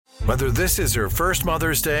Whether this is her first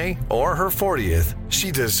Mother's Day or her 40th, she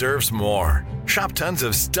deserves more. Shop tons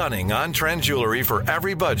of stunning on-trend jewelry for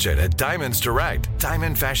every budget at Diamonds Direct.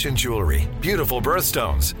 Diamond fashion jewelry, beautiful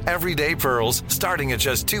birthstones, everyday pearls starting at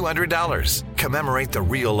just $200. Commemorate the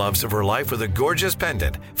real loves of her life with a gorgeous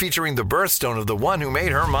pendant featuring the birthstone of the one who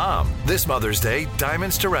made her mom. This Mother's Day,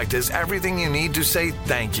 Diamonds Direct is everything you need to say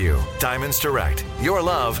thank you. Diamonds Direct. Your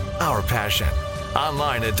love, our passion.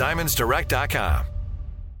 Online at diamondsdirect.com.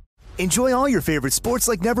 Enjoy all your favorite sports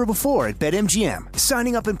like never before at BetMGM.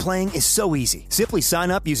 Signing up and playing is so easy. Simply sign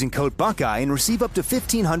up using code Buckeye and receive up to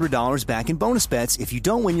 $1,500 back in bonus bets if you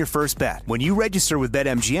don't win your first bet. When you register with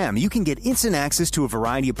BetMGM, you can get instant access to a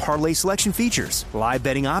variety of parlay selection features, live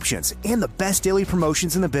betting options, and the best daily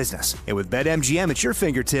promotions in the business. And with BetMGM at your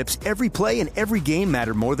fingertips, every play and every game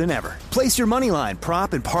matter more than ever. Place your moneyline,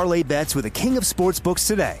 prop, and parlay bets with the king of sportsbooks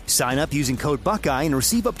today. Sign up using code Buckeye and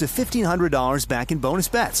receive up to $1,500 back in bonus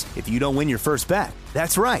bets if you don't win your first bet.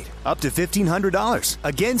 That's right, up to $1,500.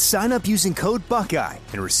 Again, sign up using code Buckeye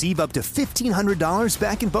and receive up to $1,500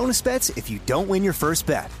 back in bonus bets if you don't win your first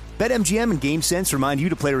bet. BetMGM and GameSense remind you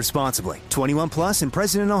to play responsibly. 21 plus and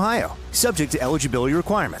present in Ohio. Subject to eligibility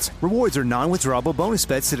requirements. Rewards are non-withdrawable bonus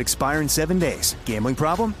bets that expire in 7 days. Gambling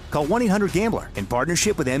problem? Call 1-800-GAMBLER in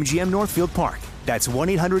partnership with MGM Northfield Park. That's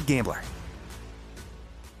 1-800-GAMBLER.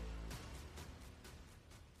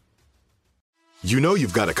 You know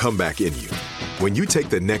you've got a comeback in you. When you take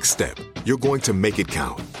the next step, you're going to make it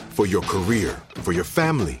count. For your career, for your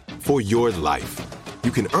family, for your life. You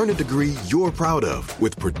can earn a degree you're proud of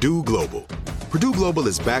with Purdue Global. Purdue Global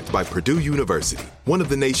is backed by Purdue University, one of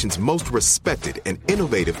the nation's most respected and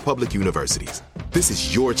innovative public universities. This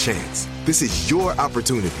is your chance. This is your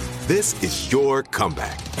opportunity. This is your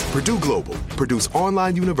comeback. Purdue Global, Purdue's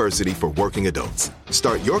online university for working adults.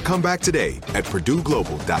 Start your comeback today at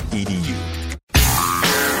purdueglobal.edu.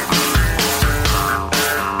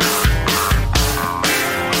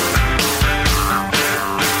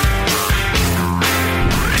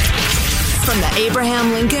 From the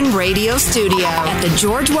Abraham Lincoln Radio Studio at the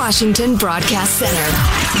George Washington Broadcast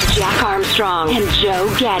Center, Jack Armstrong and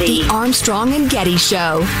Joe Getty. The Armstrong and Getty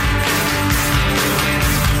Show.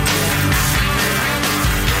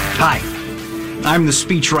 Hi, I'm the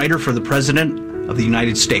speechwriter for the President of the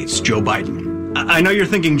United States, Joe Biden. I know you're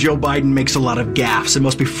thinking Joe Biden makes a lot of gaffes. It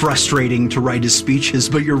must be frustrating to write his speeches,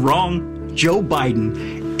 but you're wrong. Joe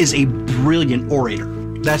Biden is a brilliant orator.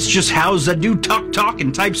 That's just how that dude talk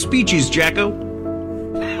and type speeches, Jacko.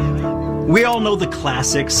 We all know the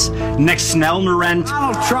classics. Next Snellnerent.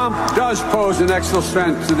 Donald Trump does pose an excellent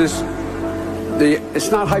threat to this.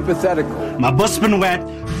 It's not hypothetical. My bus been wet.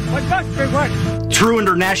 My bus been wet. True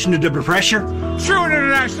international pressure. True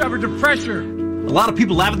international pressure. A lot of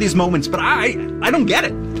people laugh at these moments, but I don't get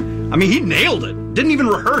it. I mean, he nailed it. Didn't even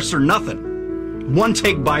rehearse or nothing. One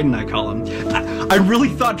take Biden, I call him. I really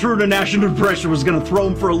thought True International Pressure was going to throw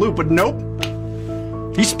him for a loop, but nope.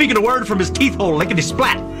 He's speaking a word from his teeth hole, lickety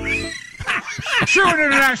splat. True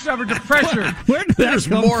International Pressure. There's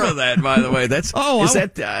more of that, by the way.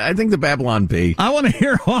 I think the Babylon Bee. I want to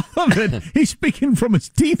hear all of it. He's speaking from his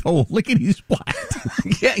teeth hole, lickety splat.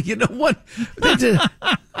 Yeah, you know what?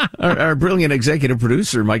 Our brilliant executive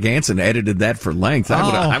producer, Mike Hansen, edited that for length.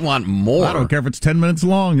 I want more. I don't care if it's 10 minutes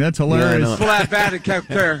long. That's hilarious. Yeah, flat batted kept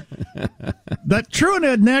there. That True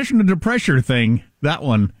National Pressure thing, that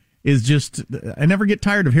one is just, I never get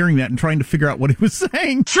tired of hearing that and trying to figure out what he was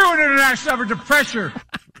saying. True international pressure.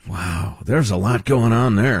 Wow, there's a lot going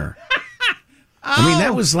on there. I mean,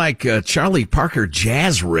 that was like a Charlie Parker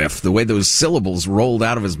jazz riff, the way those syllables rolled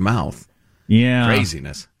out of his mouth. Yeah.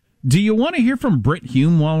 Craziness. Do you want to hear from Brit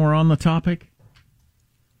Hume while we're on the topic?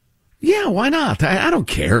 Yeah, why not? I don't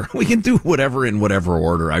care. We can do whatever in whatever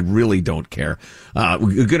order. I really don't care.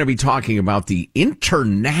 We're going to be talking about the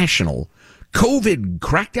international COVID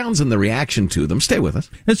crackdowns and the reaction to them. Stay with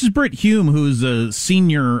us. This is Brit Hume, who's a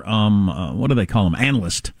senior, what do they call him,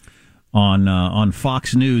 analyst on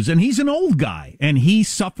Fox News. And he's an old guy, and he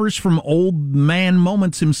suffers from old man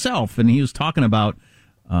moments himself. And he was talking about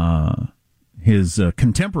his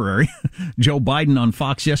contemporary, Joe Biden, on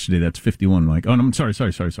Fox yesterday. That's 51, Mike. Oh, no, I'm sorry.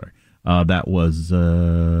 That was,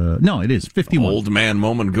 no, it is 51. Old man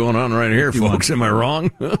moment going on right here, 51. Folks. Am I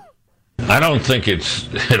wrong? I don't think it's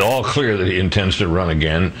at all clear that he intends to run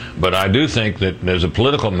again, but I do think that as a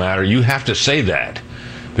political matter, you have to say that.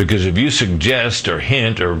 Because if you suggest or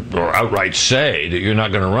hint or outright say that you're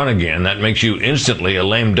not going to run again, that makes you instantly a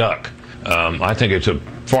lame duck. I think it's a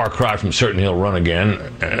far cry from certain he'll run again,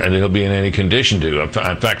 and he'll be in any condition to. In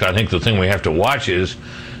fact, I think the thing we have to watch is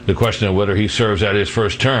the question of whether he serves out his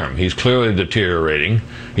first term. He's clearly deteriorating.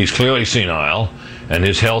 He's clearly senile. and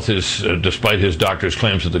his health is, despite his doctor's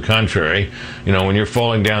claims to the contrary, when you're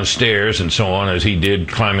falling downstairs and so on, as he did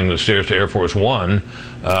climbing the stairs to Air Force One,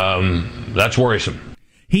 that's worrisome.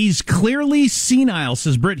 He's clearly senile,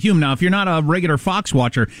 says Britt Hume. Now, if you're not a regular Fox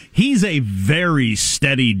watcher, he's a very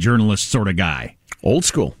steady journalist sort of guy. Old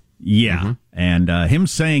school. Yeah. Mm-hmm. And him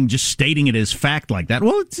just stating it as fact like that,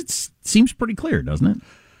 well, it seems pretty clear, doesn't it?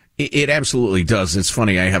 It absolutely does. It's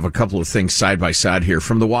funny. I have a couple of things side by side here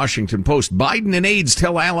from the Washington Post. Biden and aides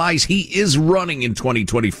tell allies he is running in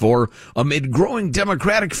 2024 amid growing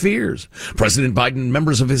Democratic fears. President Biden and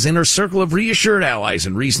members of his inner circle have reassured allies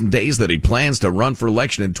in recent days that he plans to run for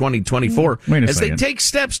election in 2024 as they take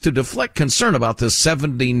steps to deflect concern about the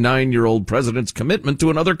 79-year-old president's commitment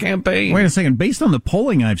to another campaign. Wait a second. Based on the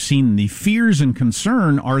polling I've seen, the fears and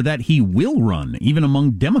concern are that he will run, even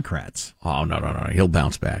among Democrats. Oh, no. He'll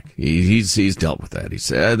bounce back. He's dealt with that. He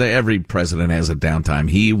said every president has a downtime.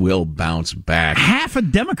 He will bounce back. Half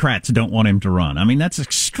of Democrats don't want him to run. I mean, that's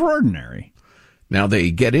extraordinary. Now,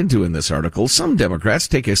 they get into in this article, some Democrats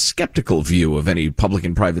take a skeptical view of any public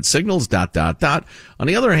and private signals, ... On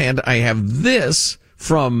the other hand, I have this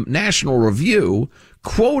from National Review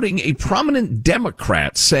quoting a prominent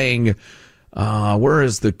Democrat saying, where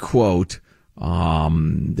is the quote?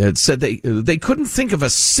 That said they couldn't think of a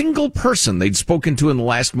single person they'd spoken to in the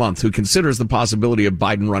last month who considers the possibility of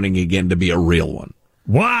Biden running again to be a real one.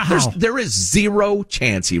 Wow. There is zero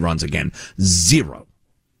chance he runs again. Zero.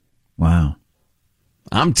 Wow.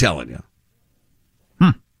 I'm telling you.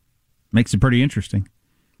 Makes it pretty interesting.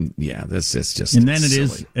 Yeah, this is just And then silly. it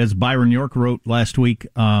is, as Byron York wrote last week,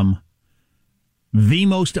 the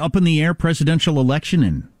most up-in-the-air presidential election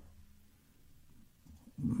in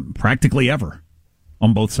practically ever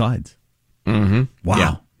on both sides. Mm-hmm.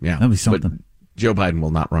 Wow. Yeah. That'd be something. But Joe Biden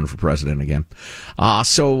will not run for president again.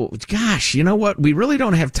 So, gosh, you know what? We really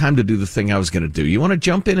don't have time to do the thing I was going to do. You want to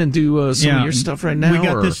jump in and do some of your stuff right now? We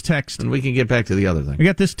got this text. And we can get back to the other thing. We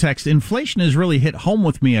got this text. Inflation has really hit home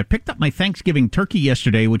with me. I picked up my Thanksgiving turkey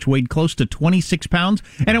yesterday, which weighed close to 26 pounds,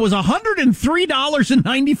 and it was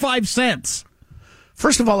 $103.95.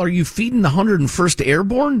 First of all, are you feeding the 101st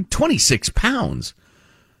Airborne? 26 pounds.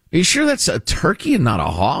 Are you sure that's a turkey and not a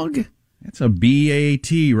hog? That's a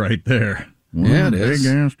BAT right there. Yeah, it is.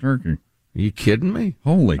 Big ass turkey. Are you kidding me?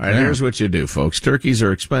 Holy cow. All right, here's what you do, folks. Turkeys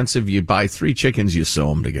are expensive. You buy 3 chickens, you sew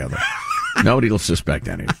them together. Nobody will suspect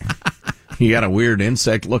anything. You got a weird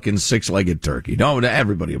insect-looking 6-legged turkey. No,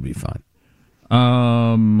 everybody will be fine.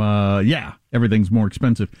 Yeah, everything's more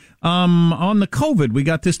expensive. On the COVID, we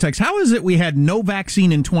got this text. How is it we had no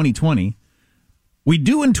vaccine in 2020? We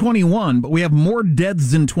do in 21, but we have more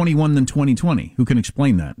deaths in 21 than 2020. Who can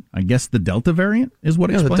explain that? I guess the Delta variant is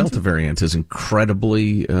what explains it. The Delta variant is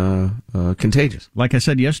incredibly contagious. Like I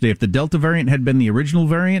said yesterday, if the Delta variant had been the original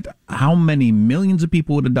variant, how many millions of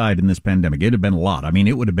people would have died in this pandemic? It'd have been a lot. I mean,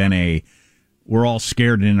 it would have been a we're all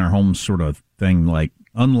scared in our homes sort of thing,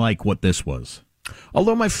 unlike what this was.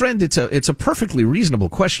 Although, my friend, it's a perfectly reasonable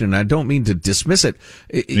question, and I don't mean to dismiss it.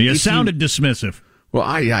 You sounded dismissive. Well,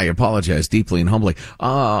 I apologize deeply and humbly.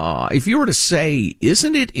 If you were to say,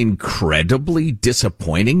 isn't it incredibly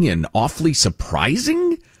disappointing and awfully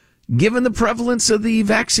surprising, given the prevalence of the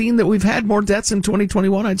vaccine, that we've had more deaths in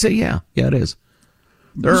 2021? I'd say, yeah, it is.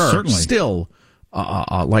 There are certainly still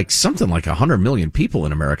something like 100 million people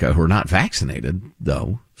in America who are not vaccinated,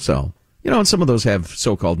 though. So, and some of those have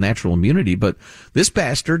so-called natural immunity, but this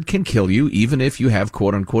bastard can kill you even if you have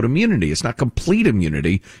quote-unquote immunity. It's not complete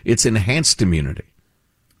immunity. It's enhanced immunity.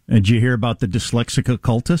 Did you hear about the dyslexic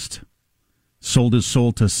occultist? Sold his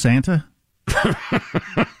soul to Santa?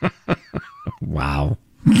 Wow.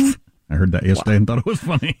 I heard that yesterday and thought it was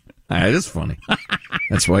funny. It is funny.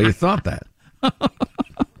 That's why you thought that.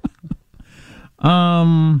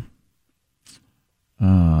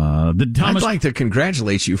 I'd like to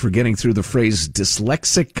congratulate you for getting through the phrase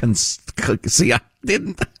dyslexic. See, I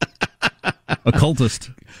didn't. Occultist.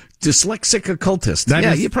 Dyslexic occultist.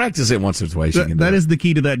 You practice it once or twice. That is the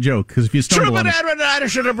key to that joke, because if you stumble on you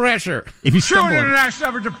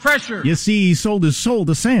see, he sold his soul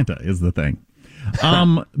to Santa is the thing.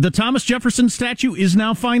 The Thomas Jefferson statue is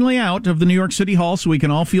now finally out of the New York City Hall, so we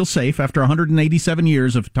can all feel safe after 187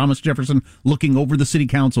 years of Thomas Jefferson looking over the city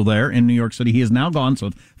council there in New York City. He is now gone,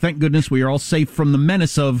 so thank goodness we are all safe from the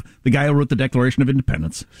menace of the guy who wrote the Declaration of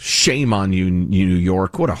Independence. Shame on you, New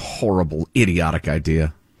York. What a horrible, idiotic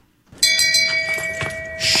idea.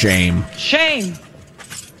 Shame. Shame.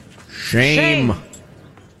 Shame.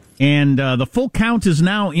 And the full count is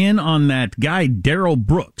now in on that guy, Darrell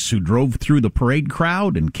Brooks, who drove through the parade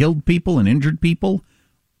crowd and killed people and injured people.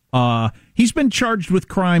 He's been charged with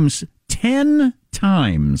crimes 10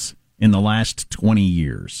 times in the last 20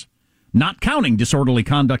 years, not counting disorderly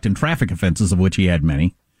conduct and traffic offenses, of which he had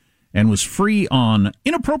many, and was free on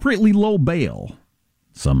inappropriately low bail.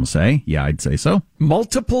 Some say. Yeah, I'd say so.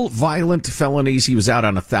 Multiple violent felonies. He was out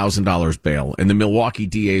on $1,000 bail. And the Milwaukee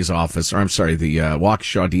DA's office, or I'm sorry, the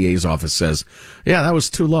Waukesha DA's office says, yeah, that was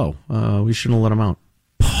too low. We shouldn't have let him out.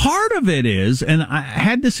 Part of it is, and I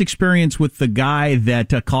had this experience with the guy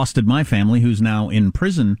that accosted my family, who's now in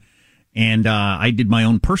prison, and I did my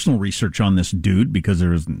own personal research on this dude because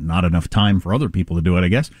there's not enough time for other people to do it, I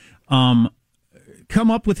guess. Come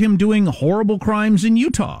up with him doing horrible crimes in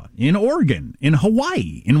Utah, in Oregon, in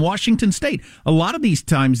Hawaii, in Washington State. A lot of these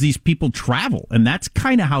times, these people travel, and that's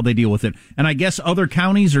kind of how they deal with it. And I guess other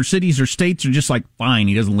counties or cities or states are just like, fine,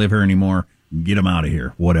 he doesn't live here anymore. Get him out of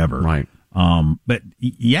here, whatever. Right. But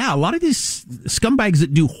yeah, a lot of these scumbags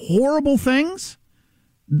that do horrible things,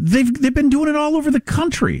 they've been doing it all over the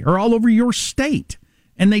country or all over your state,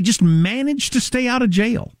 and they just manage to stay out of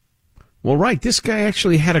jail. Well, right. This guy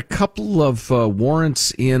actually had a couple of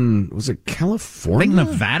warrants in, was it California? I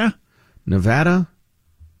think Nevada. Nevada?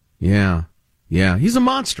 Yeah. Yeah. He's a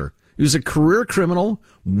monster. He was a career criminal,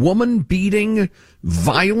 woman-beating,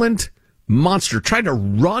 violent monster. Tried to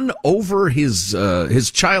run over his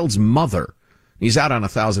child's mother. He's out on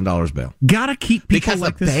 $1,000 bail. Gotta keep people because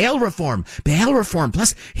like of this. Bail reform.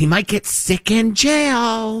 Plus, he might get sick in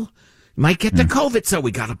jail. Might get the COVID, so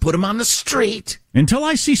we got to put him on the street. Until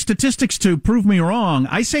I see statistics to prove me wrong,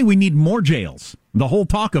 I say we need more jails. The whole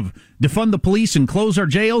talk of defund the police and close our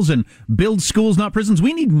jails and build schools, not prisons.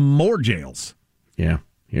 We need more jails. Yeah,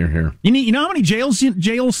 here. You know how many jail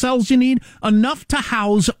cells you need? Enough to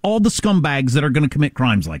house all the scumbags that are going to commit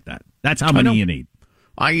crimes like that. That's how many you need.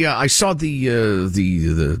 I saw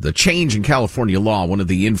the change in California law, one of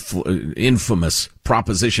the infamous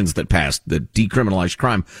propositions that passed that decriminalized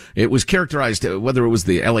crime. It was characterized, whether it was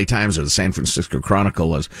the LA Times or the San Francisco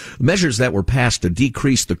Chronicle, as measures that were passed to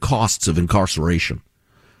decrease the costs of incarceration.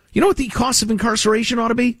 You know what the cost of incarceration ought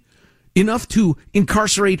to be? Enough to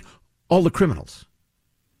incarcerate all the criminals.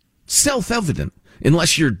 Self-evident,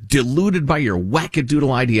 unless you're deluded by your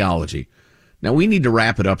wackadoodle ideology. Now, we need to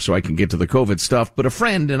wrap it up so I can get to the COVID stuff, but a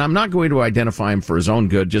friend, and I'm not going to identify him for his own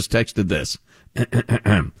good, just texted this.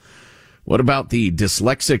 What about the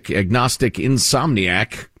dyslexic, agnostic,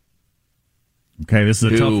 insomniac? Okay, this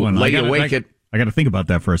is a tough one. I got to think about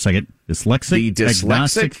that for a second. The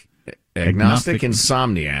dyslexic, agnostic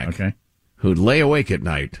insomniac. Okay. Who'd lay awake at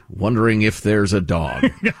night wondering if there's a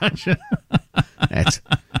dog. Gotcha.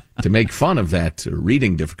 To make fun of that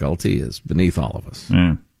reading difficulty is beneath all of us.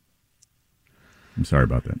 Yeah. I'm sorry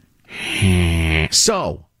about that.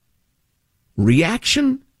 So,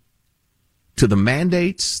 reaction to the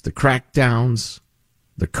mandates, the crackdowns,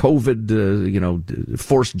 the COVID,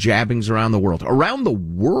 forced jabbings around the world. Around the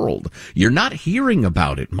world, you're not hearing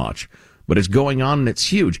about it much, but it's going on and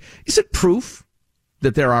it's huge. Is it proof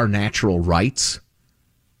that there are natural rights?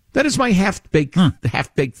 That is my half-baked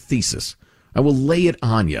thesis. I will lay it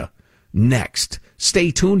on you next.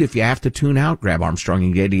 Stay tuned. If you have to tune out, grab Armstrong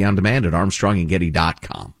and Getty on demand at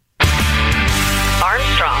armstrongandgetty.com.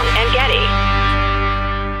 Armstrong and Getty.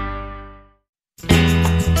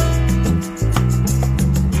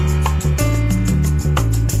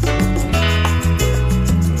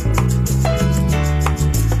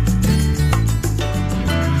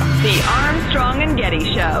 The Armstrong and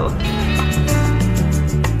Getty Show.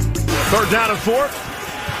 Third down and 4.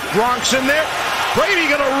 Gronk's in there. Brady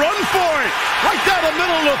going to run for it. Right down the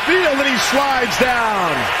middle of the field, and he slides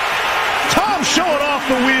down. Tom showing off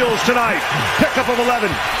the wheels tonight. Pickup of 11.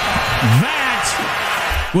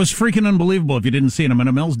 That was freaking unbelievable if you didn't see it. I'm in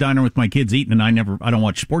a Mel's Diner with my kids eating, and I don't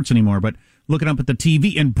watch sports anymore, but looking up at the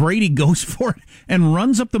TV, and Brady goes for it and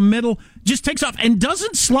runs up the middle, just takes off, and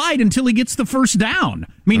doesn't slide until he gets the first down.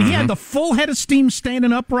 I mean, he had the full head of steam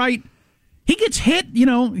standing upright. He gets hit,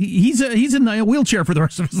 he's in a wheelchair for the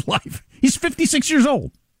rest of his life. He's 56 years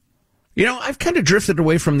old. I've kind of drifted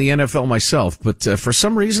away from the NFL myself, but for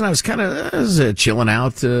some reason I was kind of chilling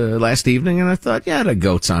out last evening, and I thought, the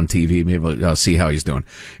GOAT's on TV. Maybe I'll see how he's doing.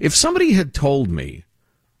 If somebody had told me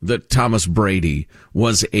that Thomas Brady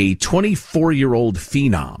was a 24-year-old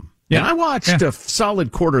phenom, and I watched a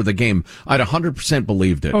solid quarter of the game, I'd 100%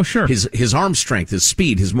 believed it. Oh, sure. His arm strength, his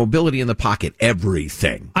speed, his mobility in the pocket,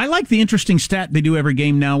 everything. I like the interesting stat they do every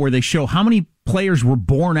game now where they show how many players were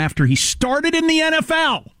born after he started in the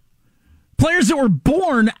NFL. Players that were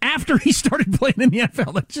born after he started playing in the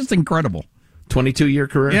NFL. That's just incredible. 22-year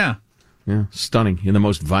career? Yeah. Yeah, stunning. In the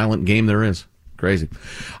most violent game there is. Crazy.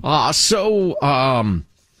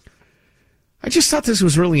 I just thought this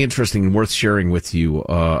was really interesting and worth sharing with you.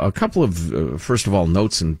 A couple of, first of all,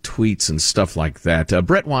 notes and tweets and stuff like that.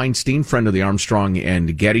 Brett Weinstein, friend of the Armstrong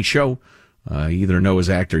and Getty Show, you either know his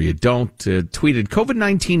act or you don't, tweeted,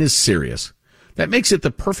 COVID-19 is serious. That makes it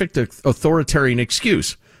the perfect authoritarian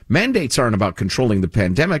excuse. Mandates aren't about controlling the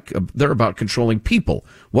pandemic. They're about controlling people.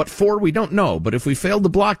 What for, we don't know, but if we fail to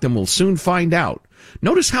block them, we'll soon find out.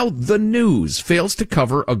 Notice how the news fails to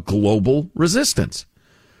cover a global resistance.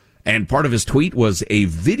 And part of his tweet was a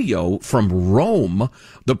video from Rome,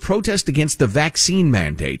 the protest against the vaccine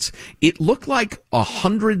mandates. It looked like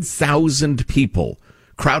 100,000 people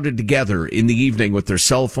crowded together in the evening with their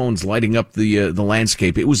cell phones lighting up the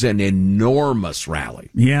landscape. It was an enormous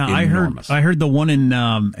rally. Yeah, enormous. I heard the one in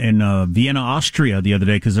Vienna, Austria the other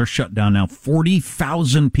day, because they're shut down now.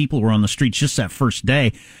 40,000 people were on the streets just that first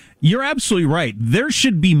day. You're absolutely right. There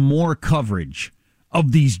should be more coverage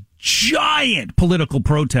of these giant political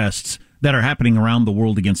protests that are happening around the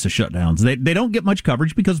world against the shutdowns. They don't get much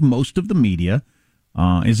coverage because most of the media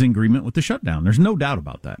is in agreement with the shutdown. There's no doubt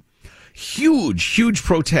about that. Huge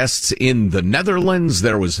protests in the Netherlands.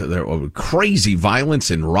 There was crazy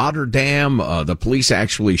violence in Rotterdam. The police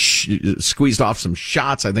actually squeezed off some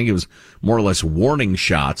shots. I think it was more or less warning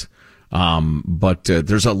shots. But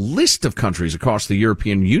there's a list of countries across the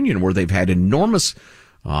European Union where they've had enormous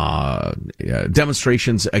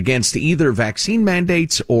demonstrations against either vaccine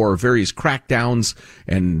mandates or various crackdowns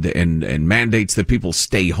and mandates that people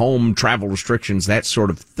stay home, travel restrictions, that sort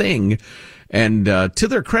of thing. And to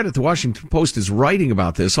their credit, the Washington Post is writing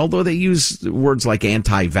about this, although they use words like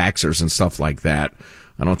anti-vaxxers and stuff like that.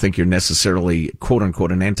 I don't think you're necessarily, quote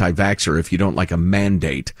unquote, an anti-vaxxer if you don't like a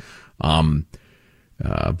mandate.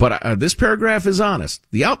 But this paragraph is honest.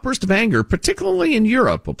 The outburst of anger, particularly in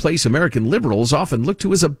Europe, a place American liberals often look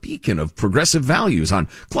to as a beacon of progressive values on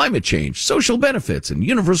climate change, social benefits, and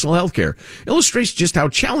universal health care, illustrates just how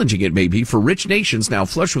challenging it may be for rich nations now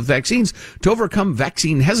flush with vaccines to overcome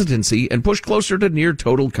vaccine hesitancy and push closer to near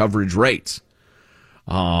total coverage rates.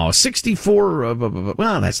 64,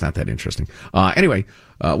 well, that's not that interesting. Anyway,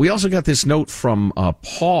 we also got this note from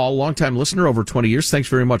Paul, longtime listener, over 20 years. Thanks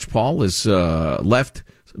very much, Paul. Has left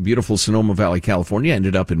beautiful Sonoma Valley, California,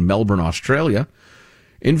 ended up in Melbourne, Australia.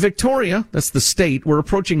 In Victoria, that's the state, we're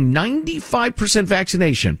approaching 95%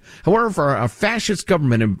 vaccination. However, our fascist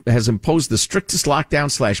government has imposed the strictest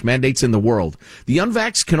lockdown / mandates in the world. The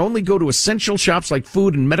unvaxxed can only go to essential shops like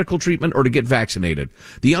food and medical treatment or to get vaccinated.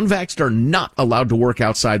 The unvaxxed are not allowed to work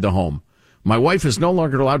outside the home. My wife is no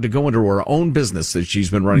longer allowed to go into her own business that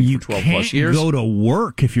she's been running for 12 plus years. You can't go to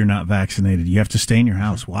work if you're not vaccinated. You have to stay in your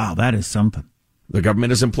house. Wow, that is something. The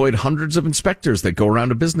government has employed hundreds of inspectors that go around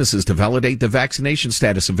to businesses to validate the vaccination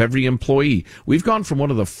status of every employee. We've gone from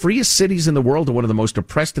one of the freest cities in the world to one of the most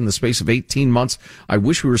oppressed in the space of 18 months. I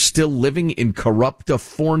wish we were still living in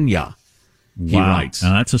Corruptifornia, he writes.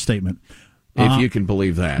 Now, that's a statement. If you can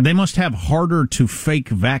believe that. They must have harder to fake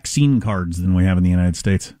vaccine cards than we have in the United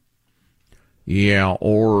States. Yeah,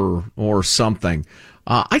 or something.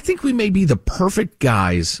 I think we may be the perfect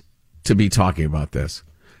guys to be talking about this.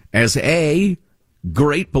 As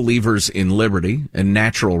great believers in liberty and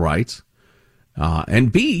natural rights,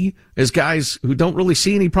 and B, as guys who don't really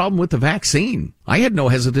see any problem with the vaccine. I had no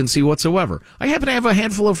hesitancy whatsoever. I happen to have a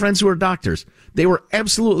handful of friends who are doctors. They were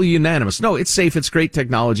absolutely unanimous. No, it's safe. It's great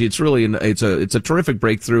technology. It's really, it's a terrific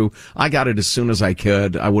breakthrough. I got it as soon as I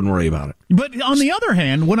could. I wouldn't worry about it. But on the other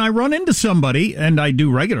hand, when I run into somebody, and I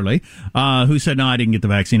do regularly, who said, no, I didn't get the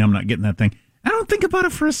vaccine, I'm not getting that thing, I don't think about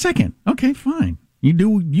it for a second. Okay, fine. You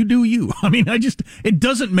do you. I mean, it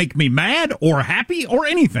doesn't make me mad or happy or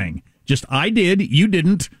anything. Just I did, you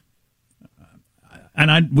didn't,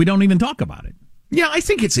 and we don't even talk about it. Yeah, I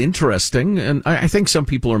think it's interesting, and I think some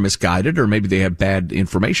people are misguided, or maybe they have bad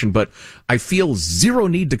information, but I feel zero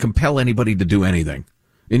need to compel anybody to do anything.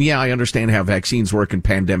 And yeah, I understand how vaccines work and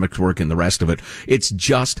pandemics work and the rest of it. It's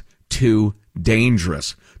just too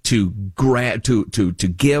dangerous to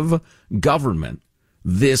give government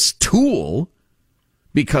this tool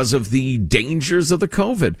because of the dangers of the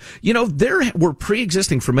COVID. You know, there were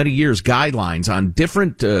pre-existing for many years guidelines on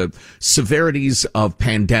different severities of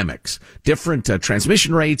pandemics, different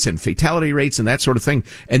transmission rates and fatality rates and that sort of thing.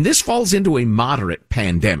 And this falls into a moderate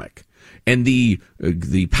pandemic. And the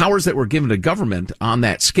powers that were given to government on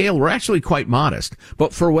that scale were actually quite modest.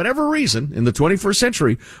 But for whatever reason, in the 21st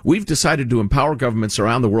century, we've decided to empower governments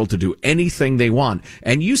around the world to do anything they want.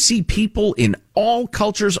 And you see people in all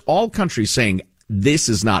cultures, all countries saying, this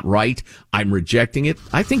is not right. I'm rejecting it.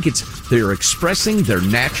 I think they're expressing their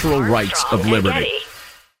natural rights of liberty.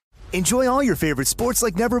 Enjoy all your favorite sports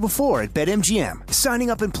like never before at BetMGM. Signing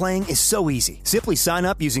up and playing is so easy. Simply sign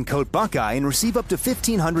up using code Buckeye and receive up to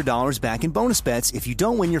 $1,500 back in bonus bets if you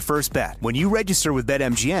don't win your first bet. When you register with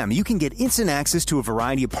BetMGM, you can get instant access to a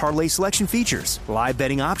variety of parlay selection features, live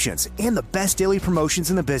betting options, and the best daily promotions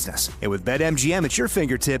in the business. And with BetMGM at your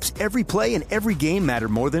fingertips, every play and every game matter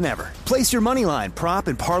more than ever. Place your moneyline, prop,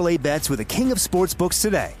 and parlay bets with the king of sportsbooks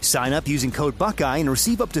today. Sign up using code Buckeye and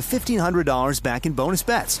receive up to $1,500 back in bonus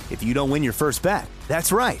bets if you don't win your first bet.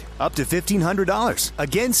 That's right, up to $1,500.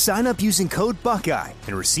 Again, sign up using code Buckeye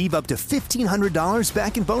and receive up to $1,500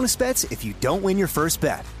 back in bonus bets if you don't win your first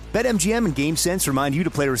bet. BetMGM and GameSense remind you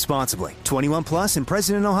to play responsibly. 21 plus and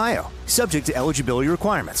present in Ohio. Subject to eligibility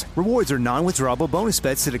requirements. Rewards are non-withdrawable bonus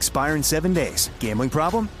bets that expire in 7 days. Gambling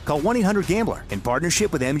problem? Call 1-800-GAMBLER in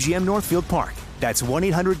partnership with MGM Northfield Park. That's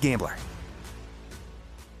 1-800-GAMBLER.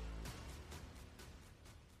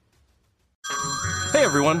 Hey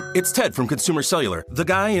everyone, it's Ted from Consumer Cellular, the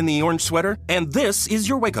guy in the orange sweater, and this is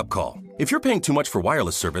your wake-up call. If you're paying too much for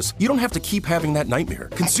wireless service, you don't have to keep having that nightmare.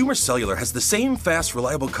 Consumer Cellular has the same fast,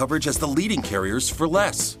 reliable coverage as the leading carriers for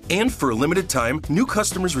less. And for a limited time, new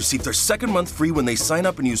customers receive their second month free when they sign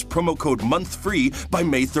up and use promo code MONTHFREE by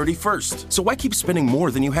May 31st. So why keep spending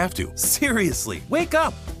more than you have to? Seriously, wake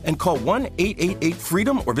up and call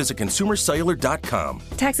 1-888-FREEDOM or visit consumercellular.com.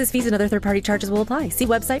 Taxes, fees, and other third-party charges will apply. See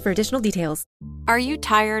website for additional details. Are you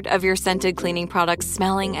tired of your scented cleaning products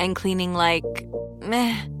smelling and cleaning like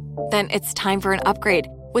meh? Then it's time for an upgrade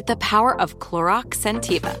with the power of Clorox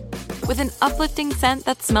Scentiva. With an uplifting scent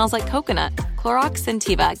that smells like coconut, Clorox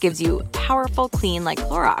Scentiva gives you powerful clean like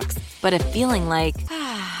Clorox, but a feeling like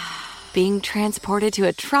being transported to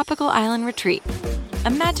a tropical island retreat.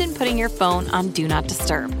 Imagine putting your phone on Do Not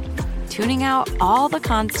Disturb, tuning out all the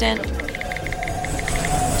constant,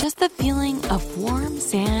 just the feeling of warm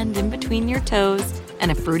sand in between your toes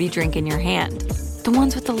and a fruity drink in your hand. The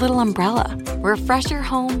ones with the little umbrella. Refresh your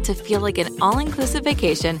home to feel like an all-inclusive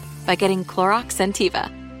vacation by getting Clorox Scentiva.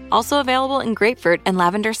 Also available in grapefruit and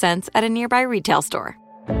lavender scents at a nearby retail store.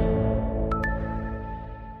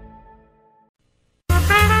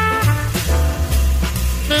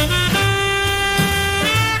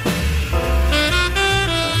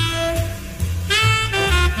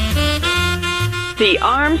 The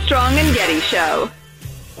Armstrong and Getty Show.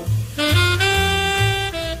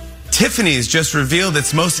 Tiffany's just revealed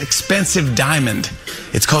its most expensive diamond.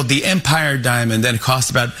 It's called the Empire Diamond, and it costs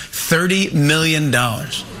about $30 million.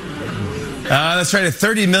 That's right, a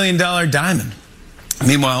 $30 million diamond.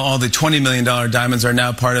 Meanwhile, all the $20 million diamonds are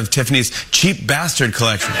now part of Tiffany's Cheap Bastard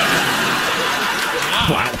collection.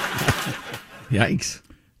 Wow. Yikes.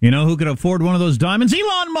 You know who could afford one of those diamonds?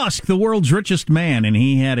 Elon Musk, the world's richest man, and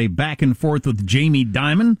he had a back and forth with Jamie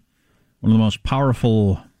Dimon, one of the most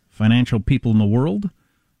powerful financial people in the world,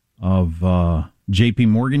 of J.P.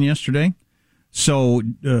 Morgan yesterday. So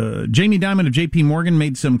Jamie Dimon of J.P. Morgan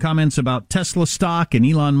made some comments about Tesla stock and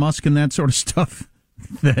Elon Musk and that sort of stuff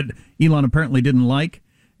that Elon apparently didn't like,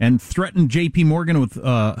 and threatened J.P. Morgan with,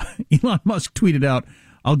 Elon Musk tweeted out,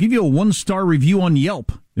 "I'll give you a 1-star review on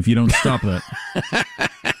Yelp if you don't stop that."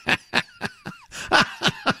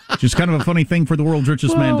 Just kind of a funny thing for the world's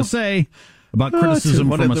richest man to say about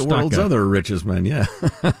criticism from a stock guy. One of the world's other richest men, yeah.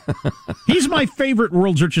 He's my favorite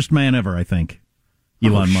world's richest man ever, I think.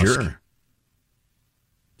 Elon Musk. Sure.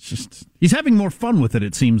 It's just, he's having more fun with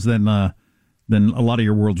it seems, than a lot of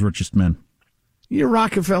your world's richest men. Your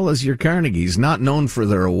Rockefellers, your Carnegies, not known for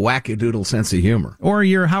their wackadoodle sense of humor. Or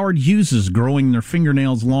your Howard Hugheses growing their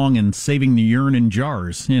fingernails long and saving the urine in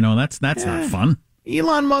jars. You know, that's not fun.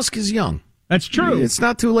 Elon Musk is young. That's true. It's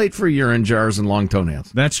not too late for urine jars and long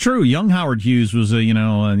toenails. That's true. Young Howard Hughes was,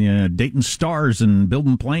 dating stars and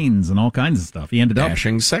building planes and all kinds of stuff. He ended up...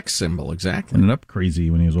 Dashing sex symbol, exactly. Ended up crazy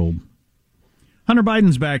when he was old. Hunter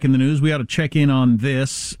Biden's back in the news. We ought to check in on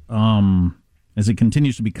this as it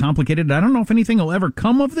continues to be complicated. I don't know if anything will ever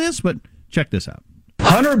come of this, but check this out.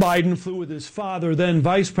 Hunter Biden flew with his father, then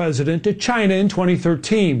vice president, to China in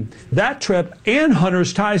 2013. That trip and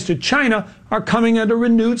Hunter's ties to China are coming under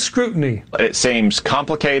renewed scrutiny. It seems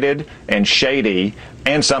complicated and shady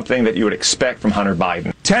and something that you would expect from Hunter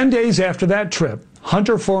Biden. 10 days after that trip,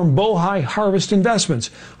 Hunter formed Bohai Harvest Investments,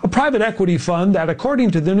 a private equity fund that,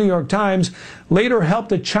 according to the New York Times, later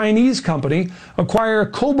helped a Chinese company acquire a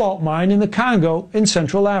cobalt mine in the Congo in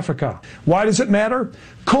Central Africa. Why does it matter?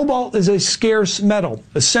 Cobalt is a scarce metal,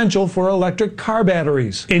 essential for electric car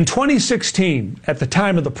batteries. In 2016, at the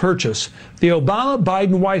time of the purchase, the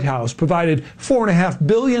Obama-Biden White House provided $4.5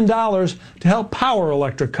 billion to help power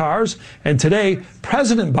electric cars, and today,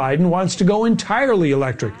 President Biden wants to go entirely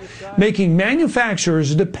electric, making manufacturing manufacturer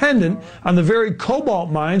is dependent on the very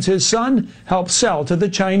cobalt mines his son helped sell to the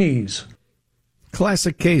Chinese.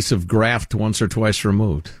 Classic case of graft once or twice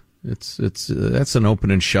removed. That's an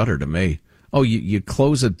open and shutter to me. Oh, you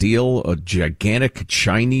close a deal, a gigantic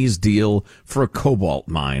Chinese deal for a cobalt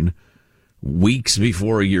mine, weeks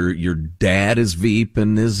before your dad is Veep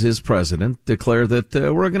and is his president, declare that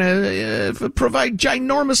we're going to provide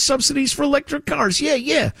ginormous subsidies for electric cars.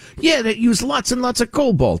 Yeah, that use lots and lots of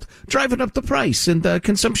cobalt, driving up the price and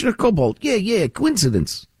consumption of cobalt. Yeah,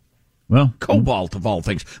 coincidence. Well, cobalt of all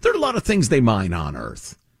things. There are a lot of things they mine on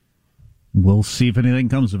Earth. We'll see if anything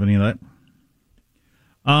comes of any of that.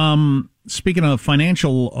 Speaking of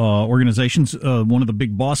financial organizations, one of the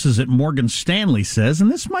big bosses at Morgan Stanley says,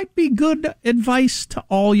 and this might be good advice to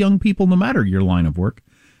all young people, no matter your line of work.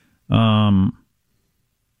 The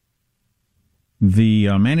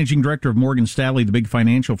managing director of Morgan Stanley, the big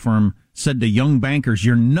financial firm, said to young bankers,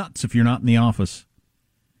 "You're nuts if you're not in the office.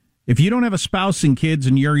 If you don't have a spouse and kids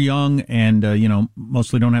and you're young and,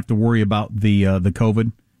 mostly don't have to worry about the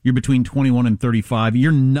COVID, you're between 21 and 35,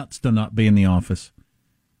 you're nuts to not be in the office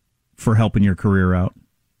for helping your career out."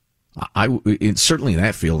 Certainly in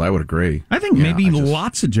that field, I would agree. I think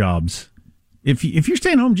lots of jobs. If you're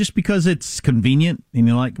staying home just because it's convenient, and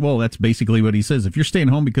you're like, well, that's basically what he says. If you're staying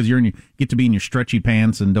home because you get to be in your stretchy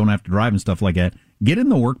pants and don't have to drive and stuff like that, get in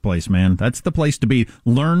the workplace, man. That's the place to be.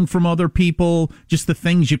 Learn from other people, just the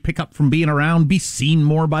things you pick up from being around. Be seen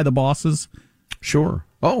more by the bosses. Sure.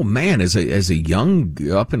 Oh man, as a young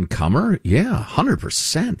up and comer, yeah,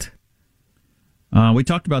 100%. We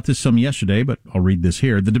talked about this some yesterday, but I'll read this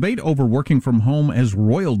here. The debate over working from home has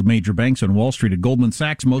roiled major banks on Wall Street. At Goldman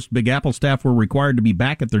Sachs, most Big Apple staff were required to be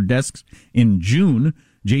back at their desks in June.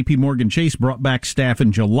 J.P. Morgan Chase brought back staff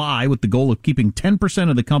in July with the goal of keeping 10%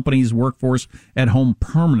 of the company's workforce at home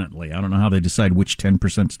permanently. I don't know how they decide which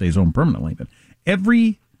 10% stays home permanently, but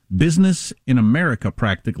every business in America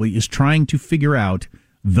practically is trying to figure out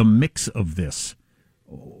the mix of this.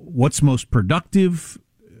 What's most productive?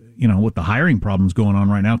 With the hiring problems going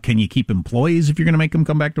on right now, can you keep employees if you're going to make them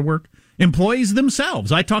come back to work? Employees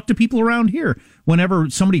themselves. I talk to people around here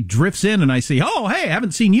whenever somebody drifts in and I say, oh, hey, I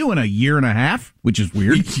haven't seen you in a year and a half, which is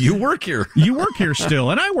weird. You work here. You work here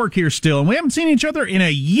still, and I work here still, and we haven't seen each other in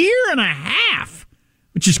a year and a half,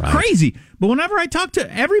 which is crazy. But whenever I talk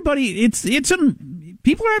to everybody,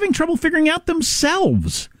 people are having trouble figuring out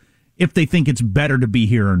themselves if they think it's better to be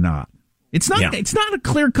here or not. It's not a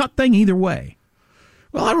clear-cut thing either way.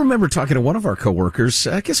 Well, I remember talking to one of our coworkers,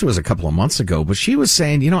 I guess it was a couple of months ago, but she was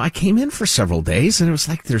saying, I came in for several days and it was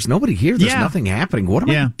like, there's nobody here. There's nothing happening. What am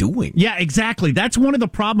I doing? Yeah, exactly. That's one of the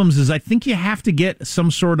problems is I think you have to get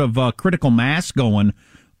some sort of critical mass going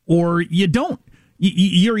or you don't.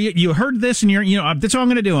 You heard this and that's what I'm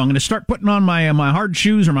going to do. I'm going to start putting on my hard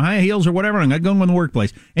shoes or my high heels or whatever. And I'm going to go in the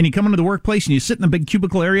workplace. And you come into the workplace and you sit in the big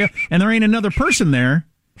cubicle area and there ain't another person there.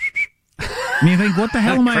 And you think, what the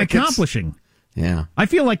hell am I accomplishing? Yeah. I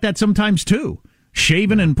feel like that sometimes, too.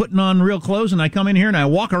 Shaving and putting on real clothes, and I come in here and I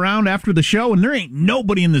walk around after the show, and there ain't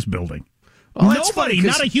nobody in this building. Well, nobody,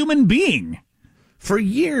 not a human being. For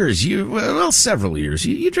years, several years,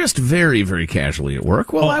 you dressed very, very casually at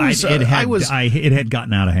work. Well, it had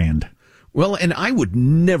gotten out of hand. Well, and I would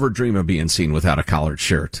never dream of being seen without a collared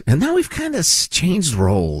shirt. And now we've kind of changed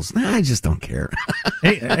roles. I just don't care.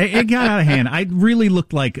 It got out of hand. I really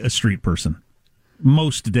looked like a street person.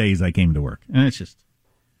 Most days I came to work, and it's just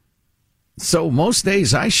so. Most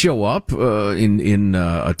days I show up in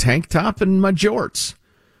a tank top and my jorts.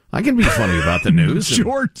 I can be funny about the news.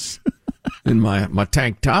 Jorts in my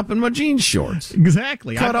tank top and my jeans shorts.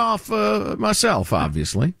 Exactly. Cut off myself,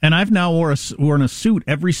 obviously. And I've now worn a suit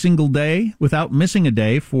every single day without missing a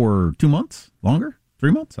day for 2 months, longer,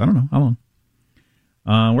 3 months. I don't know how long.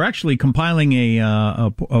 We're actually compiling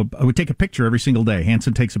we take a picture every single day.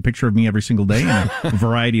 Hanson takes a picture of me every single day in a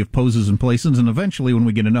variety of poses and places, and eventually when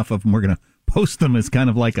we get enough of them, we're going to post them as kind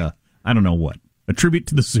of like a tribute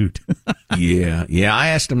to the suit. Yeah. I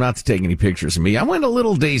asked him not to take any pictures of me. I went a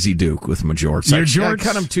little Daisy Duke with my jorts. I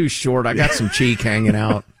cut them too short. I got some cheek hanging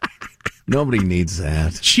out. Nobody needs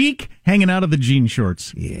that. Cheek hanging out of the jean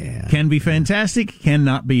shorts. Yeah. Can be fantastic,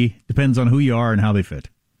 cannot be. Depends on who you are and how they fit.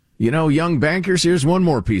 Young bankers, here's one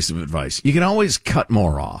more piece of advice. You can always cut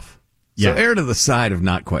more off. So err to the side of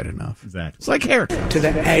not quite enough. Exactly. It's like hair. To the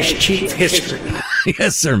ash cheek history.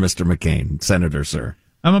 Yes, sir, Mr. McCain. Senator, sir.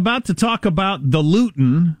 I'm about to talk about the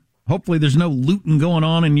looting. Hopefully there's no looting going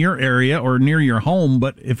on in your area or near your home,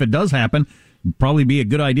 but if it does happen, it'd probably be a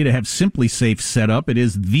good idea to have SimpliSafe set up. It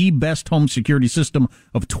is the best home security system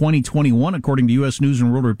of 2021, according to U.S. News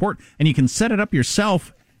and World Report, and you can set it up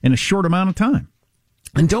yourself in a short amount of time.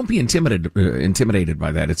 And don't be intimidated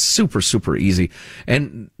by that. It's super, super easy.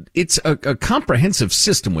 And it's a comprehensive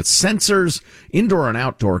system with sensors, indoor and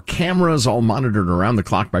outdoor cameras, all monitored around the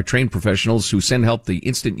clock by trained professionals who send help the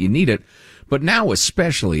instant you need it. But now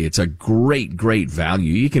especially, it's a great, great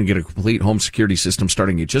value. You can get a complete home security system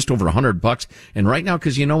starting at just over $100. And right now,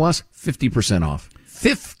 because you know us, 50% off.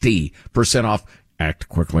 50% off. Act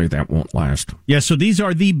quickly. That won't last. Yeah, so these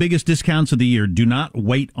are the biggest discounts of the year. Do not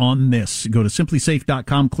wait on this. Go to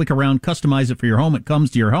simplysafe.com, click around, customize it for your home. It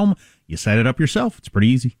comes to your home. You set it up yourself. It's pretty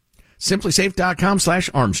easy.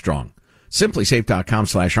 Simplysafe.com/Armstrong.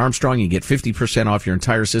 Simplysafe.com/Armstrong. You get 50% off your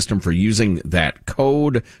entire system for using that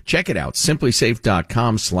code. Check it out.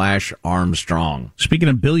 Simplysafe.com/Armstrong. Speaking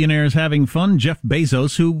of billionaires having fun, Jeff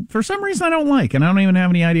Bezos, who for some reason I don't like, and I don't even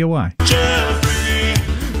have any idea why.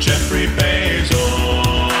 Jeffrey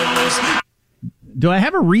Bezos. Do I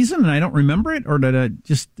have a reason and I don't remember it, or did I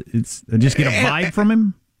just get a vibe from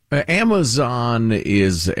him? Amazon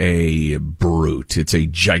is a brute. It's a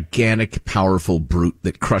gigantic, powerful brute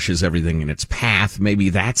that crushes everything in its path. Maybe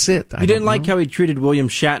that's it. You didn't like how he treated William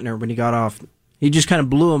Shatner when he got off. He just kind of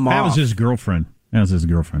blew him off. That was his girlfriend.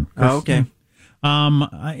 Oh, okay.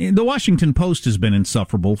 The Washington Post has been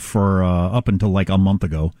insufferable for up until like a month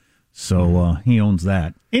ago. So he owns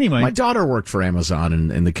that. Anyway. My daughter worked for Amazon,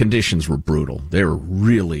 and the conditions were brutal. They were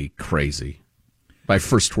really crazy by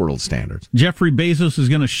first world standards. Jeffrey Bezos is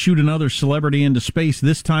going to shoot another celebrity into space.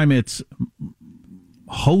 This time it's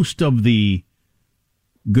host of the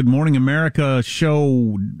Good Morning America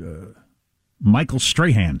show, Michael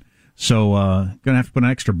Strahan. So going to have to put an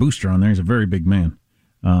extra booster on there. He's a very big man.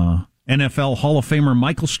 NFL Hall of Famer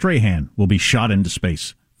Michael Strahan will be shot into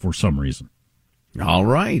space for some reason. All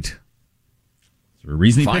right. Is there a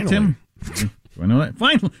reason he picked him? Do I know that?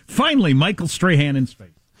 Finally, Michael Strahan in space.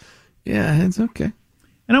 Yeah, it's okay.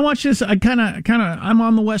 And I watch this. I'm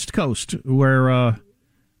on the West Coast where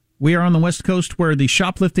we are on the West Coast where the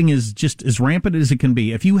shoplifting is just as rampant as it can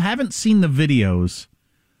be. If you haven't seen the videos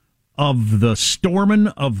of the storming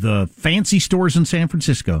of the fancy stores in San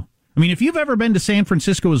Francisco, I mean, if you've ever been to San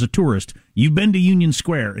Francisco as a tourist, you've been to Union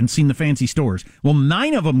Square and seen the fancy stores. Well,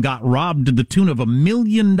 9 of them got robbed to the tune of $1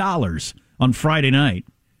 million on Friday night.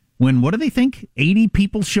 When, what do they think? 80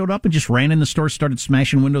 people showed up and just ran in the store, started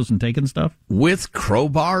smashing windows and taking stuff? With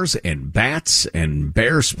crowbars and bats and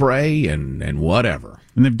bear spray and whatever.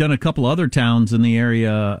 And they've done a couple other towns in the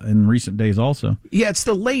area in recent days also. Yeah, it's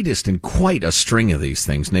the latest in quite a string of these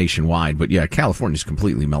things nationwide. But yeah, California's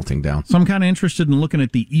completely melting down. So I'm kind of interested in looking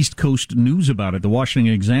at the East Coast news about it. The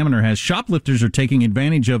Washington Examiner has shoplifters are taking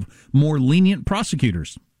advantage of more lenient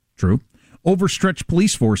prosecutors. True. Overstretched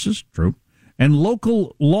police forces. True. And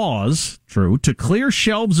local laws, true, to clear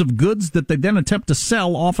shelves of goods that they then attempt to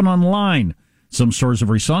sell, often online. Some stores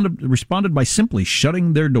have responded by simply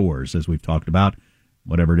shutting their doors, as we've talked about.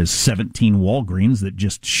 Whatever it is, 17 Walgreens that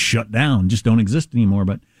just shut down, just don't exist anymore.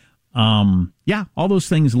 But, yeah, all those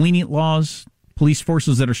things, lenient laws, police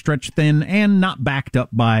forces that are stretched thin and not backed up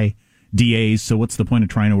by DAs. So what's the point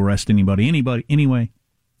of trying to arrest anybody anyway?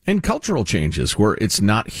 And cultural changes where it's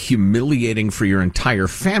not humiliating for your entire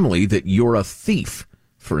family that you're a thief,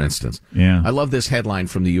 for instance. Yeah. I love this headline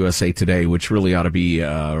from the USA Today, which really ought to be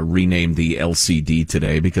renamed the LCD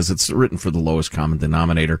Today because it's written for the lowest common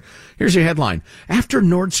denominator. Here's your headline. After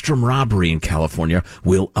Nordstrom robbery in California,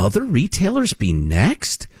 will other retailers be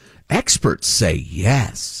next? Experts say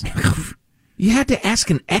yes. You had to ask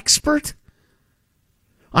an expert?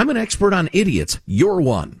 I'm an expert on idiots. You're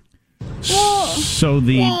one. So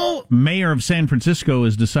the mayor of San Francisco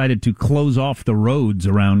has decided to close off the roads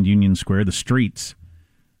around Union Square, the streets,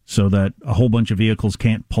 so that a whole bunch of vehicles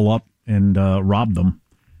can't pull up and rob them.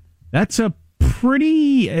 That's a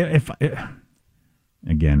pretty... If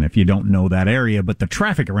you don't know that area, but the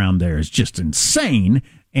traffic around there is just insane.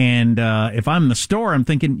 And if I'm in the store, I'm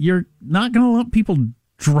thinking, you're not going to let people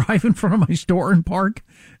drive in front of my store and park?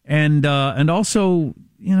 And also...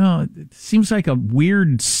 You know, it seems like a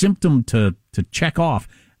weird symptom to check off.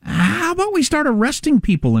 How about we start arresting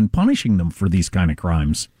people and punishing them for these kind of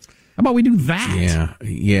crimes? How about we do that?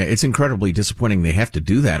 Yeah, it's incredibly disappointing they have to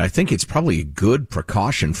do that. I think it's probably a good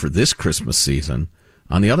precaution for this Christmas season.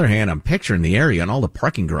 On the other hand, I'm picturing the area and all the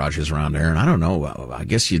parking garages around there, and I don't know, I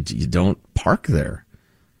guess you don't park there.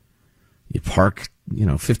 You park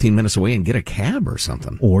 15 minutes away and get a cab or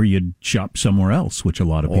something. Or you'd shop somewhere else, which a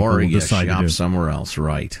lot of people will decide to do. Or you shop somewhere else,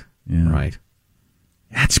 right. Yeah. Right.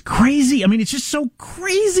 That's crazy. I mean, it's just so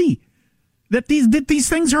crazy that these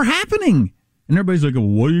things are happening. And everybody's like, well,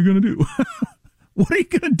 what are you going to do? What are you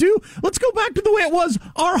going to do? Let's go back to the way it was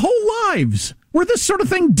our whole lives, where this sort of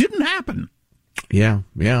thing didn't happen. Yeah.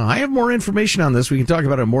 I have more information on this. We can talk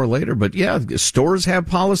about it more later. But yeah, stores have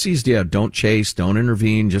policies. Yeah, don't chase, don't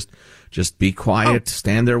intervene. Just be quiet.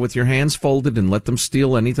 Stand there with your hands folded and let them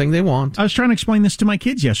steal anything they want. I was trying to explain this to my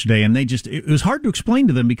kids yesterday, and it was hard to explain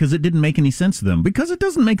to them because it didn't make any sense to them. Because it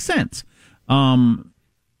doesn't make sense.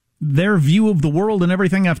 Their view of the world and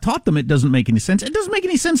everything I've taught them, it doesn't make any sense. It doesn't make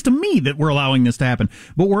any sense to me that we're allowing this to happen.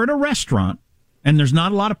 But we're at a restaurant, and there's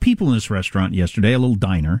not a lot of people in this restaurant yesterday, a little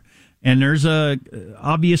diner, and there's a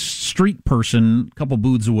obvious street person a couple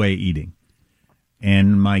booths away eating.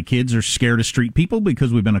 And my kids are scared of street people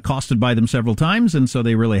because we've been accosted by them several times, and so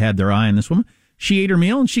they really had their eye on this woman. She ate her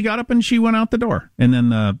meal, and she got up and she went out the door. And then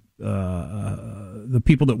the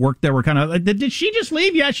people that worked there were kind of, did she just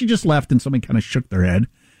leave? Yeah, she just left, and somebody kind of shook their head.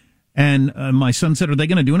 And my son said, are they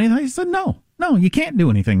going to do anything? I said, no, you can't do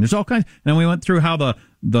anything. There's all kinds. And then we went through how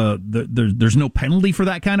there's no penalty for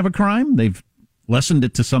that kind of a crime. They've lessened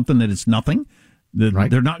it to something that it's nothing.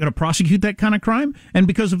 Right. They're not going to prosecute that kind of crime. And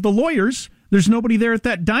because of the lawyers, there's nobody there at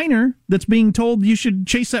that diner that's being told you should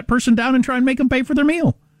chase that person down and try and make them pay for their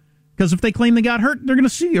meal. Because if they claim they got hurt, they're going to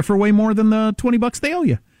sue you for way more than the $20 they owe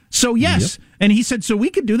you. So, yes. Yep. And he said, so we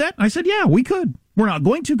could do that? I said, yeah, we could. We're not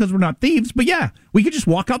going to because we're not thieves. But, yeah, we could just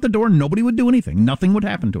walk out the door and nobody would do anything. Nothing would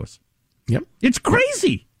happen to us. Yep. It's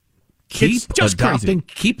crazy. Keep adopting,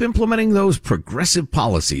 keep implementing those progressive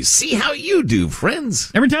policies. See how you do,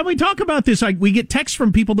 friends. Every time we talk about this, we get texts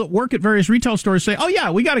from people that work at various retail stores say, oh,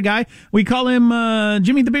 yeah, we got a guy. We call him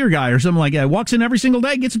Jimmy the Beer Guy or something like that. Walks in every single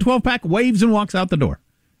day, gets a 12-pack, waves, and walks out the door.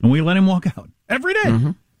 And we let him walk out every day.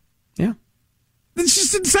 Mm-hmm. Yeah. It's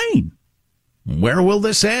just insane. Where will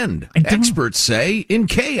this end? Experts say in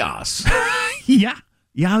chaos. Yeah,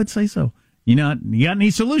 I would say so. You got any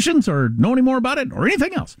solutions or know any more about it or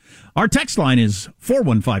anything else? Our text line is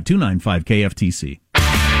 415-295-KFTC.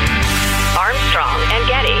 Armstrong and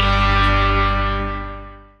Getty.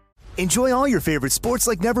 Enjoy all your favorite sports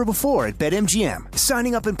like never before at BetMGM.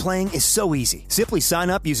 Signing up and playing is so easy. Simply sign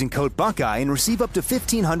up using code Buckeye and receive up to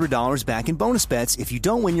 $1,500 back in bonus bets if you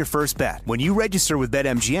don't win your first bet. When you register with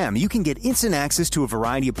BetMGM, you can get instant access to a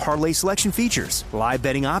variety of parlay selection features, live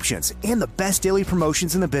betting options, and the best daily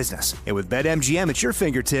promotions in the business. And with BetMGM at your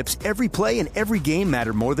fingertips, every play and every game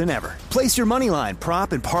matter more than ever. Place your moneyline,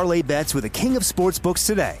 prop, and parlay bets with the king of sportsbooks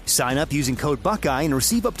today. Sign up using code Buckeye and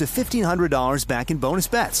receive up to $1,500 back in bonus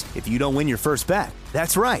bets if you don't win your first bet.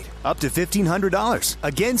 That's right, up to $1,500.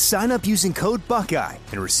 Again, sign up using code Buckeye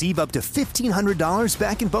and receive up to $1,500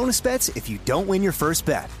 back in bonus bets if you don't win your first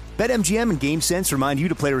bet. BetMGM and GameSense remind you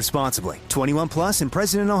to play responsibly. 21 plus and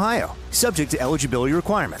present in Ohio. Subject to eligibility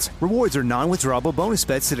requirements. Rewards are non-withdrawable bonus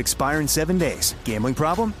bets that expire in 7 days. Gambling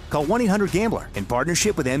problem? Call 1-800-GAMBLER in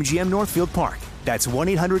partnership with MGM Northfield Park. That's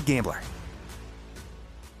 1-800-GAMBLER.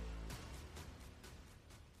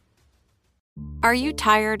 Are you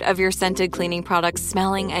tired of your scented cleaning products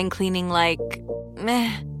smelling and cleaning like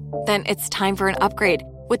meh? Then it's time for an upgrade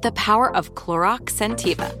with the power of Clorox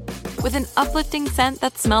Scentiva. With an uplifting scent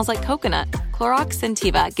that smells like coconut, Clorox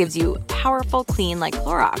Scentiva gives you powerful clean like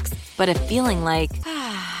Clorox, but a feeling like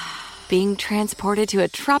being transported to a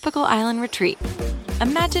tropical island retreat.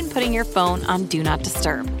 Imagine putting your phone on Do Not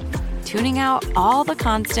Disturb, tuning out all the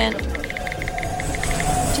constant,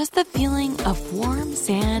 just the feeling of warm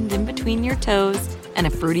sand in between your toes and a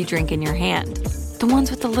fruity drink in your hand. The ones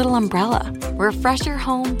with the little umbrella. Refresh your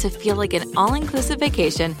home to feel like an all-inclusive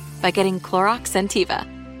vacation by getting Clorox Scentiva.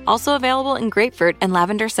 Also available in grapefruit and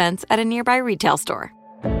lavender scents at a nearby retail store.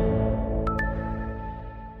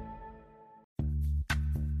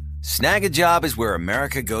 Snag a Job is where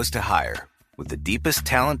America goes to hire, with the deepest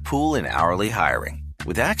talent pool in hourly hiring.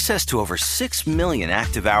 With access to over 6 million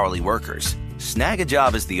active hourly workers, Snag a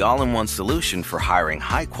Job is the all-in-one solution for hiring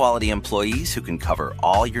high-quality employees who can cover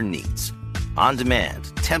all your needs. On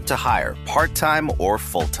demand, temp to hire, part-time or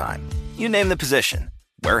full-time. You name the position.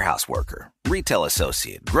 Warehouse worker, retail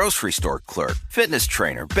associate, grocery store clerk, fitness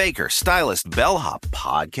trainer, baker, stylist, bellhop,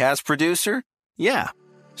 podcast producer. Yeah,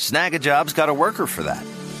 Snag a Job's got a worker for that.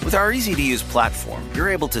 With our easy-to-use platform, you're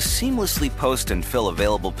able to seamlessly post and fill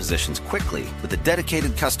available positions quickly with a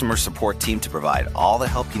dedicated customer support team to provide all the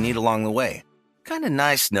help you need along the way. Kind of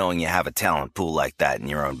nice knowing you have a talent pool like that in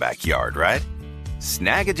your own backyard, right?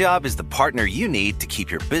 Snag a Job is the partner you need to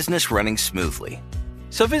keep your business running smoothly.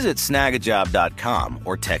 So visit snagajob.com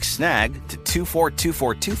or text snag to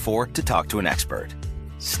 242424 to talk to an expert.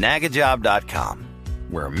 Snagajob.com,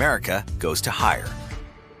 where America goes to hire.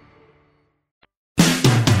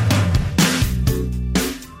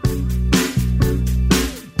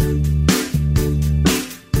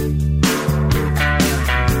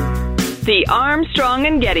 The Armstrong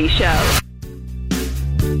and Getty Show.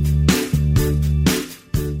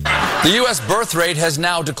 The U.S. birth rate has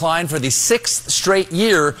now declined for the 6th straight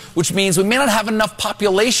year, which means we may not have enough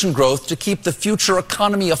population growth to keep the future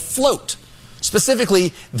economy afloat.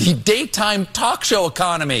 Specifically, the daytime talk show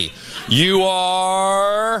economy. You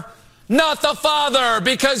are not the father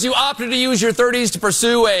because you opted to use your 30s to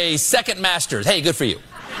pursue a second master's. Hey, good for you.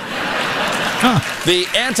 The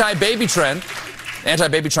anti-baby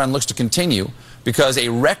trend looks to continue because a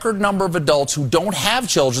record number of adults who don't have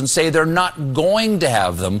children say they're not going to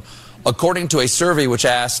have them, according to a survey which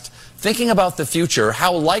asked, thinking about the future,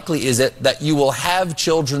 how likely is it that you will have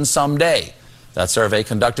children someday? That survey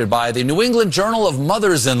conducted by the New England Journal of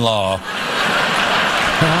Mothers-in-Law.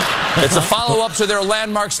 It's a follow-up to their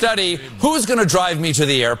landmark study, Who's Going to Drive Me to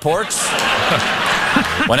the Airport?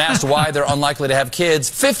 When asked why they're unlikely to have kids,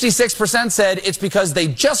 56% said it's because they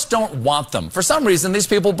just don't want them. For some reason, these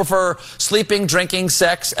people prefer sleeping, drinking,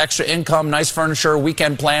 sex, extra income, nice furniture,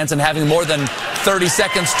 weekend plans, and having more than 30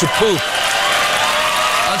 seconds to poop.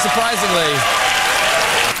 Unsurprisingly,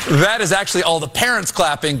 that is actually all the parents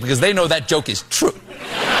clapping because they know that joke is true.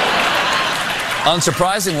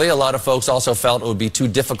 Unsurprisingly, a lot of folks also felt it would be too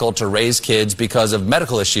difficult to raise kids because of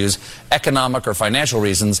medical issues, economic or financial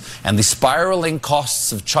reasons, and the spiraling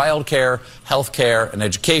costs of childcare, healthcare, and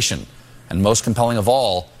education. And most compelling of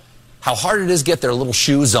all, how hard it is to get their little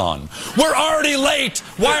shoes on. We're already late!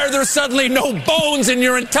 Why are there suddenly no bones in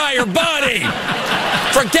your entire body?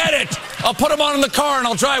 Forget it! I'll put them on in the car and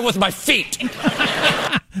I'll drive with my feet.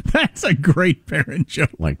 That's a great parent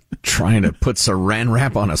joke. Like trying to put saran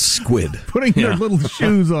wrap on a squid. Putting their little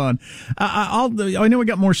shoes on. I know we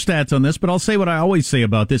got more stats on this, but I'll say what I always say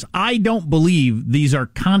about this. I don't believe these are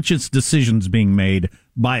conscious decisions being made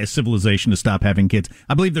by a civilization to stop having kids.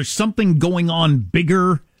 I believe there's something going on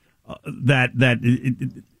bigger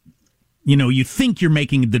you think you're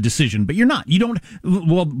making the decision, but you're not. You don't.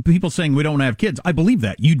 Well, people saying we don't have kids. I believe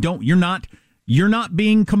that you don't. You're not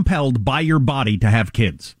being compelled by your body to have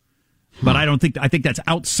kids. But I think that's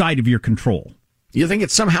outside of your control. You think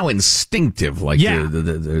it's somehow instinctive, like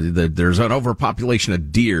there's an overpopulation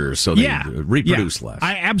of deer, so they reproduce less.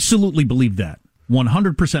 I absolutely believe that.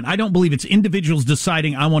 100%. I don't believe it's individuals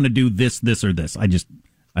deciding I want to do this, this, or this. I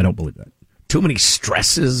don't believe that. Too many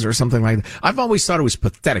stresses or something like that. I've always thought it was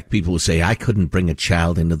pathetic, people who say, I couldn't bring a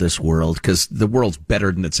child into this world because the world's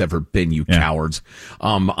better than it's ever been, you cowards.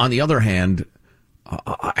 On the other hand,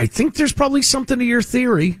 I think there's probably something to your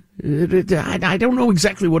theory. I don't know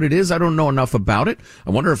exactly what it is. I don't know enough about it.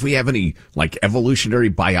 I wonder if we have any evolutionary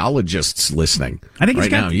biologists listening. I think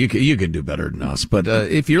right now you can do better than us. But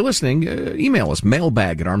if you're listening, email us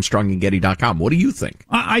mailbag@armstrongandgetty.com. What do you think?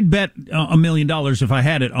 I'd bet $1 million if I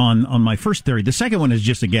had it on my first theory. The second one is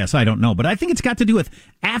just a guess. I don't know, but I think it's got to do with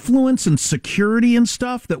affluence and security and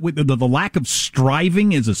stuff. That with the lack of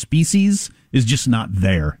striving as a species is just not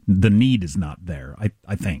there. The need is not there.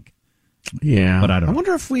 I think. Yeah, but I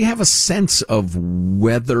wonder if we have a sense of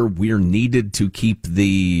whether we're needed to keep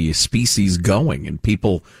the species going, and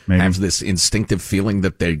people have this instinctive feeling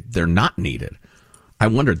that they're not needed. I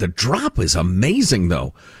wonder. The drop is amazing,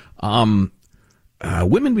 though.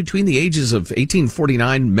 Women between the ages of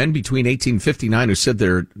 1849, men between 1859 who said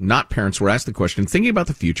they're not parents were asked the question, thinking about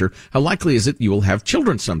the future, how likely is it you will have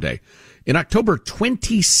children someday? In October,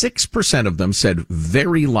 26% of them said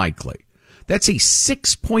very likely. That's a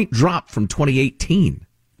 6-point drop from 2018.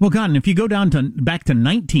 Well, God, and if you go back to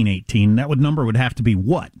 1918, that number would have to be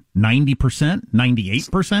what? 90%?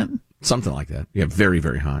 98%? Something like that. Yeah, very,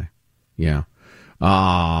 very high. Yeah.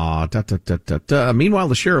 Meanwhile,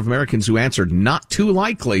 the share of Americans who answered not too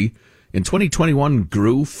likely in 2021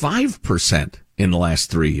 grew 5% in the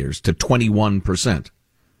last 3 years to 21%.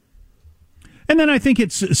 And then I think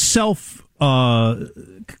it's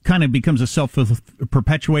kind of becomes a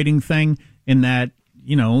self-perpetuating thing in that,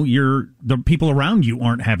 the people around you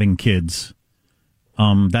aren't having kids.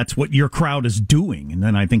 That's what your crowd is doing. And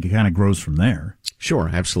then I think it kind of grows from there. Sure,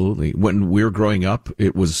 absolutely. When we were growing up,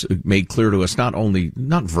 it was made clear to us not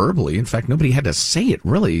verbally, in fact, nobody had to say it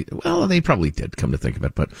really. Well, they probably did, come to think of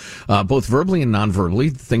it, but both verbally and non-verbally,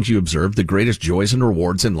 the things you observed, the greatest joys and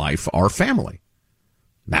rewards in life are family.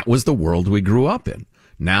 That was the world we grew up in.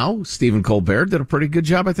 Now, Stephen Colbert did a pretty good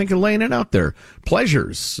job, I think, of laying it out there.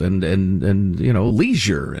 Pleasures and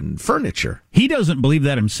leisure and furniture. He doesn't believe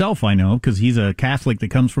that himself, I know, because he's a Catholic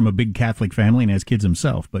that comes from a big Catholic family and has kids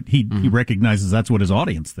himself. But he recognizes that's what his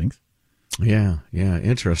audience thinks. Yeah,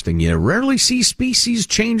 interesting. You rarely see species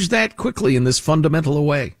change that quickly in this fundamental a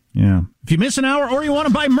way. Yeah. If you miss an hour or you want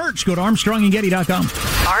to buy merch, go to ArmstrongandGetty.com.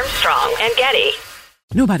 Armstrong and Getty.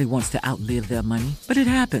 Nobody wants to outlive their money, but it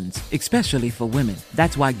happens, especially for women.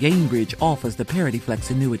 That's why Gainbridge offers the Parity Flex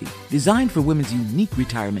annuity, designed for women's unique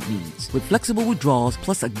retirement needs, with flexible withdrawals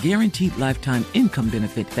plus a guaranteed lifetime income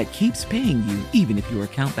benefit that keeps paying you even if your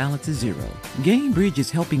account balance is zero. Gainbridge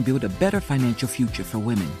is helping build a better financial future for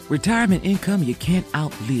women. Retirement income you can't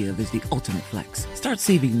outlive is the ultimate flex. Start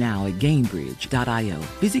saving now at Gainbridge.io.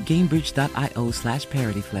 Visit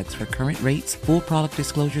Gainbridge.io/ParityFlex for current rates, full product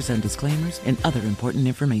disclosures and disclaimers, and other important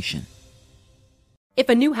information. If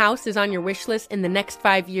a new house is on your wish list in the next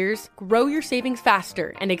 5 years, grow your savings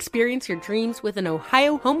faster and experience your dreams with an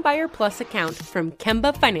Ohio Homebuyer Plus account from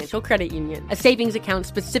Kemba Financial Credit Union. A savings account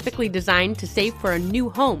specifically designed to save for a new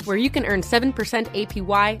home, where you can earn 7%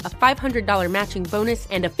 APY, a $500 matching bonus,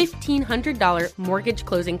 and a $1,500 mortgage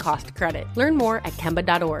closing cost credit. Learn more at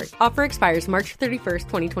Kemba.org. Offer expires March 31st,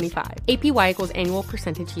 2025. APY equals annual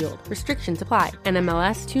percentage yield. Restrictions apply.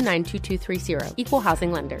 NMLS 292230. Equal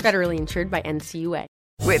housing lender. Federally insured by NCUA.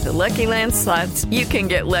 With the Lucky Land Slots, you can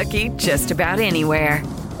get lucky just about anywhere.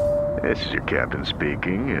 This is your captain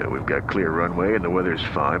speaking. We've got clear runway and the weather's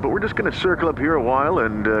fine, but we're just going to circle up here a while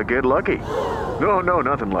and get lucky. No,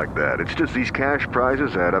 nothing like that. It's just these cash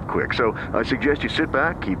prizes add up quick. So I suggest you sit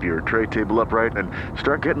back, keep your tray table upright, and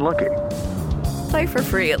start getting lucky. Play for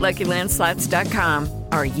free at LuckyLandSlots.com.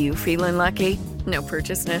 Are you feeling lucky? No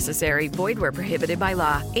purchase necessary. Void where prohibited by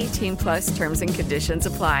law. 18+ terms and conditions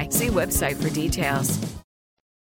apply. See website for details.